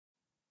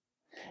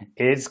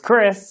It's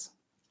Chris.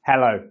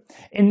 Hello.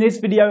 In this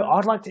video,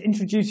 I'd like to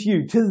introduce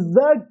you to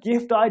the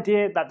gift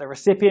idea that the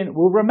recipient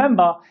will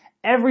remember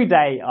every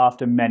day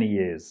after many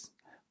years.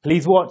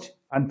 Please watch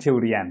until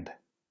the end.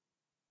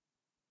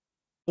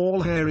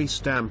 All Heri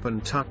Stamp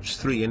and Touch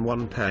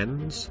 3-in-1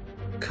 pens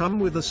come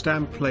with a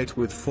stamp plate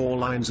with 4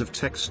 lines of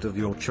text of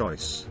your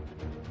choice.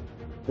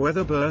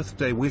 Whether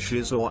birthday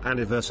wishes or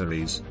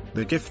anniversaries,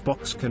 the gift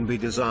box can be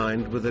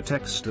designed with a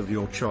text of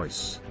your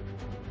choice.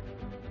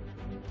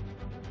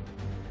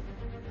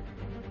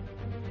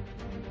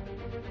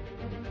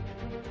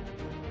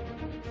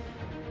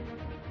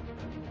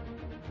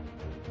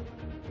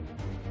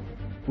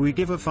 We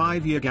give a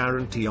 5-year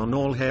guarantee on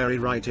all Heri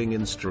writing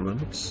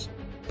instruments,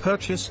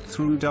 purchased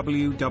through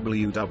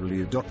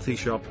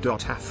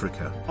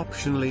www.theshop.africa.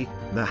 Optionally,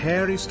 the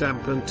Heri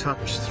Stamp and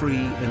Touch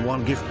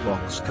 3-in-1 gift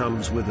box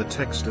comes with a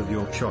text of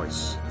your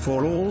choice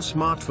for all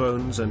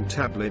smartphones and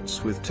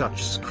tablets with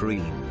touch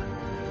screen.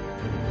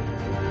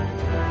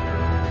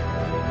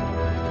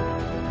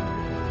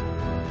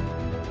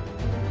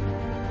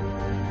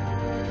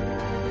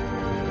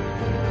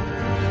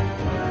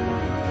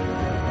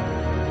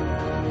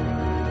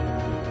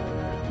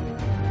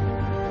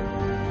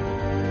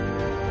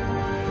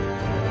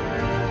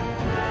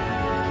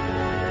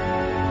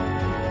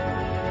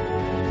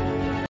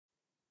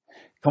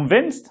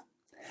 Convinced?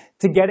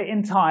 To get it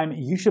in time,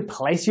 you should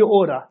place your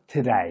order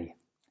today.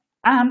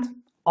 And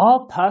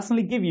I'll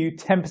personally give you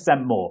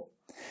 10% more.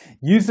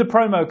 Use the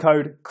promo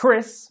code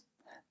CHRIS,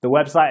 the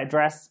website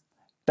address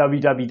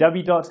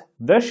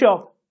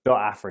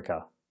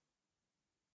www.theshop.africa.